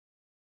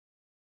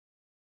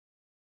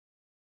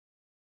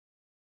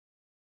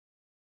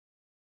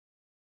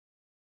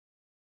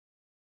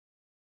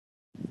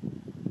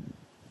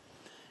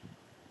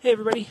Hey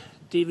everybody,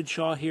 David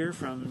Shaw here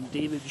from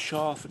David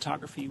Shaw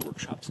Photography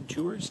Workshops and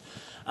Tours.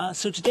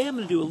 So today I'm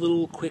going to do a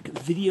little quick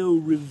video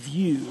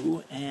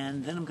review,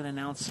 and then I'm going to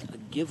announce a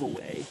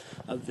giveaway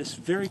of this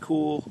very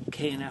cool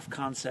K&F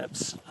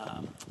Concepts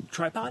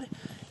tripod.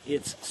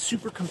 It's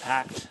super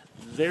compact,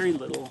 very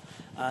little.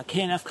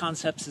 K&F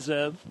Concepts is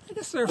I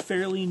guess they're a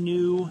fairly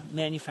new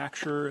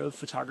manufacturer of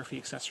photography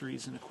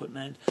accessories and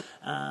equipment,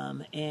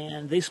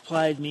 and they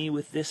supplied me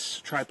with this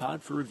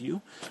tripod for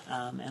review,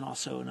 and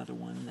also another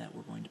one that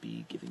we're going to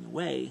be giving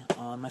away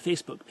on my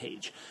Facebook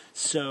page.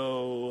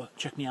 So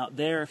check me out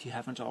there if you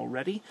haven't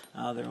already.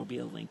 There will be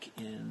a link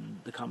in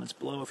the comments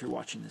below if you're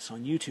watching this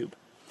on YouTube.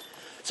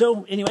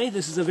 So anyway,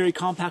 this is a very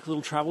compact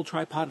little travel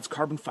tripod. It's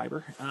carbon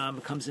fiber.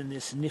 It comes in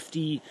this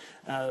nifty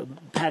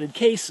padded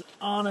case.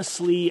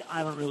 Honestly,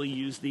 I don't really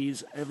use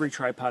these. Every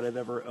tripod I've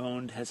ever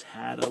owned has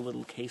had a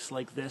little case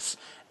like this,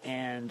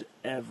 and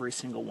every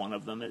single one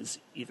of them has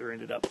either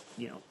ended up,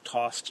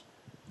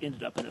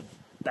 ended up in the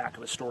back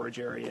of a storage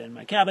area in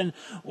my cabin,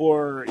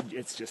 or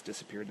it's just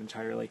disappeared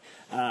entirely.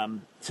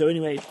 So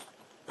anyway,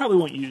 probably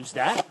won't use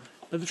that.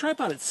 But the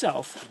tripod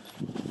itself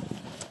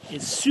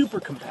is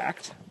super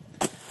compact.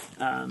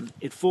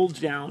 It folds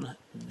down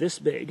this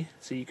big,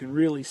 so you can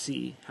really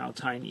see how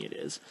tiny it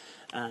is.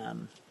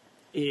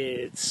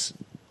 It's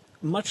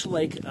much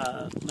like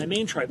my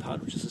main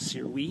tripod, which is a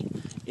Sirui.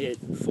 It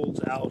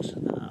folds out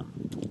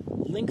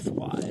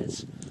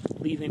lengthwise,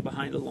 leaving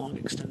behind a long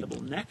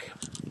extendable neck.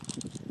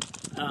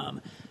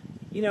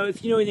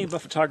 If you know anything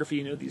about photography,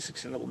 you know these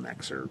extendable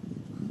necks are,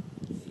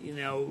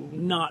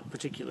 not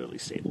particularly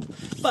stable,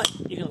 but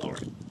you can lower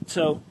it.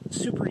 So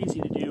super easy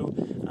to do.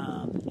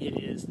 It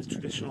is the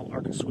traditional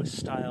Arca Swiss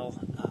style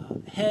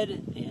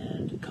head,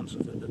 and it comes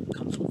with a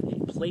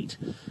plate.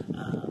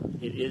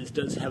 It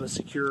does have a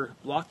secure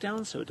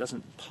lockdown, so it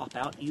doesn't pop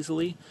out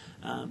easily.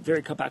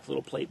 Very compact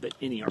little plate, but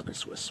any Arca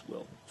Swiss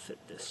will fit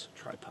this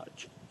tripod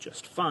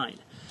just fine.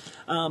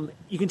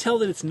 You can tell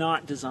that it's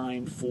not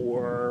designed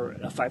for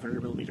a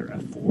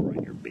 500mm f4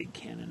 on your big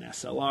Canon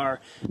SLR.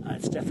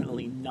 It's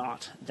definitely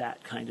not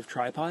that kind of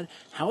tripod.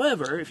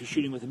 However, if you're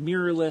shooting with a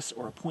mirrorless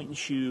or a point and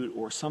shoot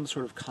or some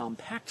sort of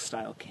compact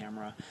style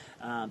camera,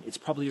 it's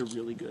probably a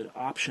really good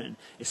option,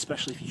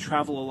 especially if you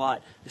travel a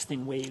lot. This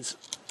thing weighs,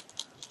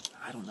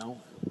 I don't know,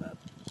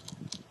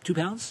 2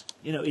 pounds?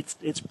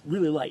 It's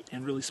really light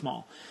and really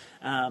small.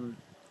 But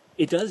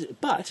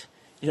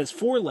it has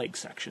 4 leg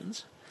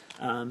sections.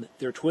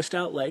 They're twist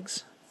out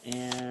legs,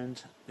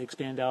 and they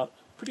expand out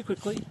pretty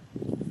quickly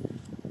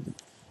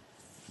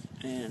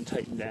and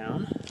tighten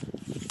down.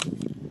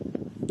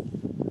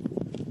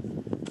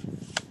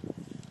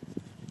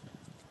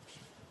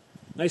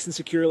 Nice and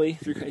securely.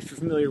 If you're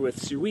familiar with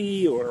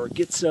Sirui or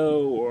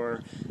Gitzo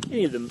or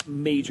any of the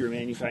major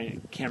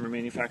camera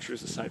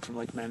manufacturers aside from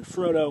like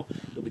Manfrotto,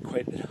 you'll be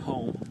quite at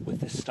home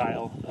with this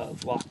style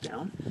of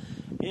lockdown.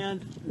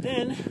 And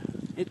then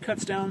it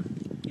cuts down,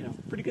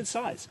 pretty good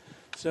size.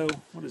 So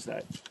what is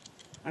that?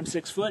 I'm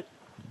 6 foot.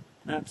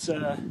 That's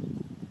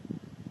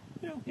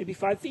maybe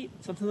 5 feet,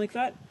 something like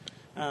that.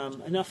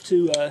 Enough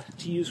to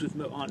use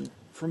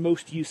for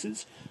most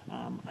uses.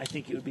 I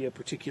think it would be a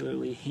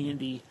particularly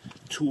handy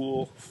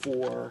tool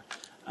for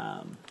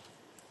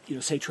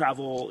say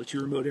travel to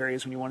remote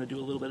areas when you want to do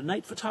a little bit of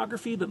night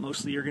photography, but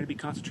mostly you're going to be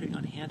concentrating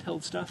on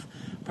handheld stuff.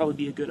 Probably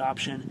be a good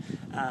option.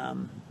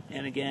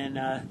 And again,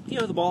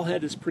 the ball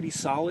head is pretty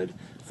solid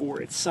for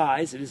its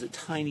size. It is a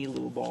tiny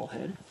little ball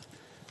head.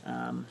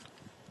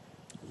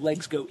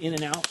 Legs go in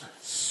and out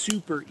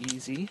super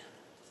easy,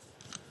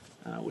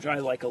 which I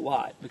like a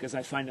lot because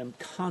I find I'm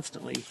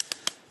constantly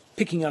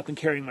picking up and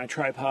carrying my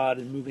tripod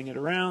and moving it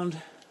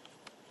around.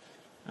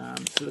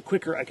 So the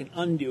quicker I can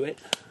undo it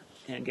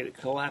and get it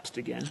collapsed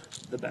again,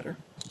 the better.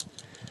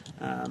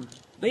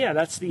 But yeah,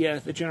 that's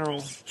the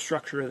general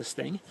structure of this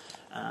thing.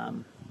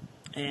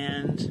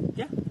 And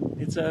yeah,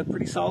 it's a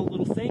pretty solid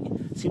little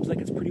thing. Seems like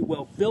it's pretty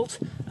well built.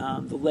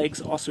 The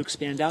legs also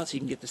expand out, so you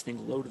can get this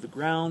thing low to the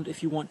ground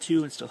if you want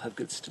to and still have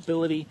good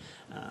stability.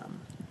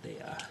 They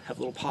have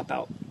little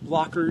pop-out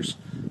blockers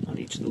on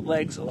each of the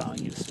legs,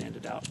 allowing you to stand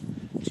it out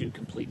to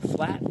complete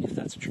flat if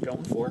that's what you're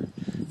going for.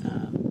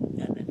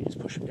 And then you just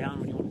push them down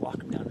when you want to lock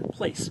them down in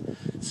place.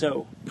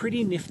 So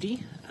pretty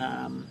nifty.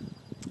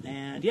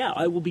 And yeah,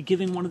 I will be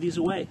giving one of these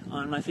away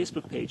on my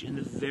Facebook page in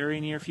the very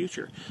near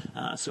future.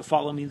 So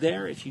follow me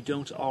there if you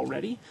don't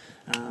already.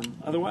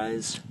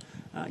 Otherwise,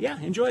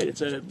 enjoy it.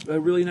 It's a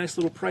really nice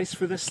little price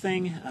for this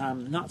thing.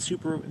 Not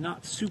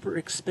super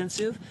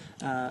expensive,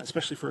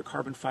 especially for a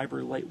carbon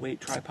fiber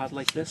lightweight tripod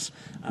like this.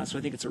 So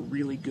I think it's a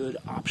really good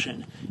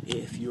option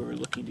if you're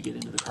looking to get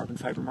into the carbon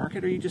fiber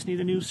market or you just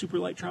need a new super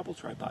light travel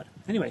tripod.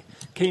 Anyway,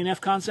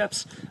 K&F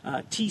Concepts,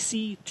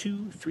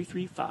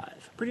 TC2335.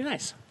 Pretty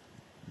nice.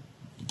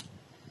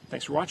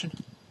 Thanks for watching.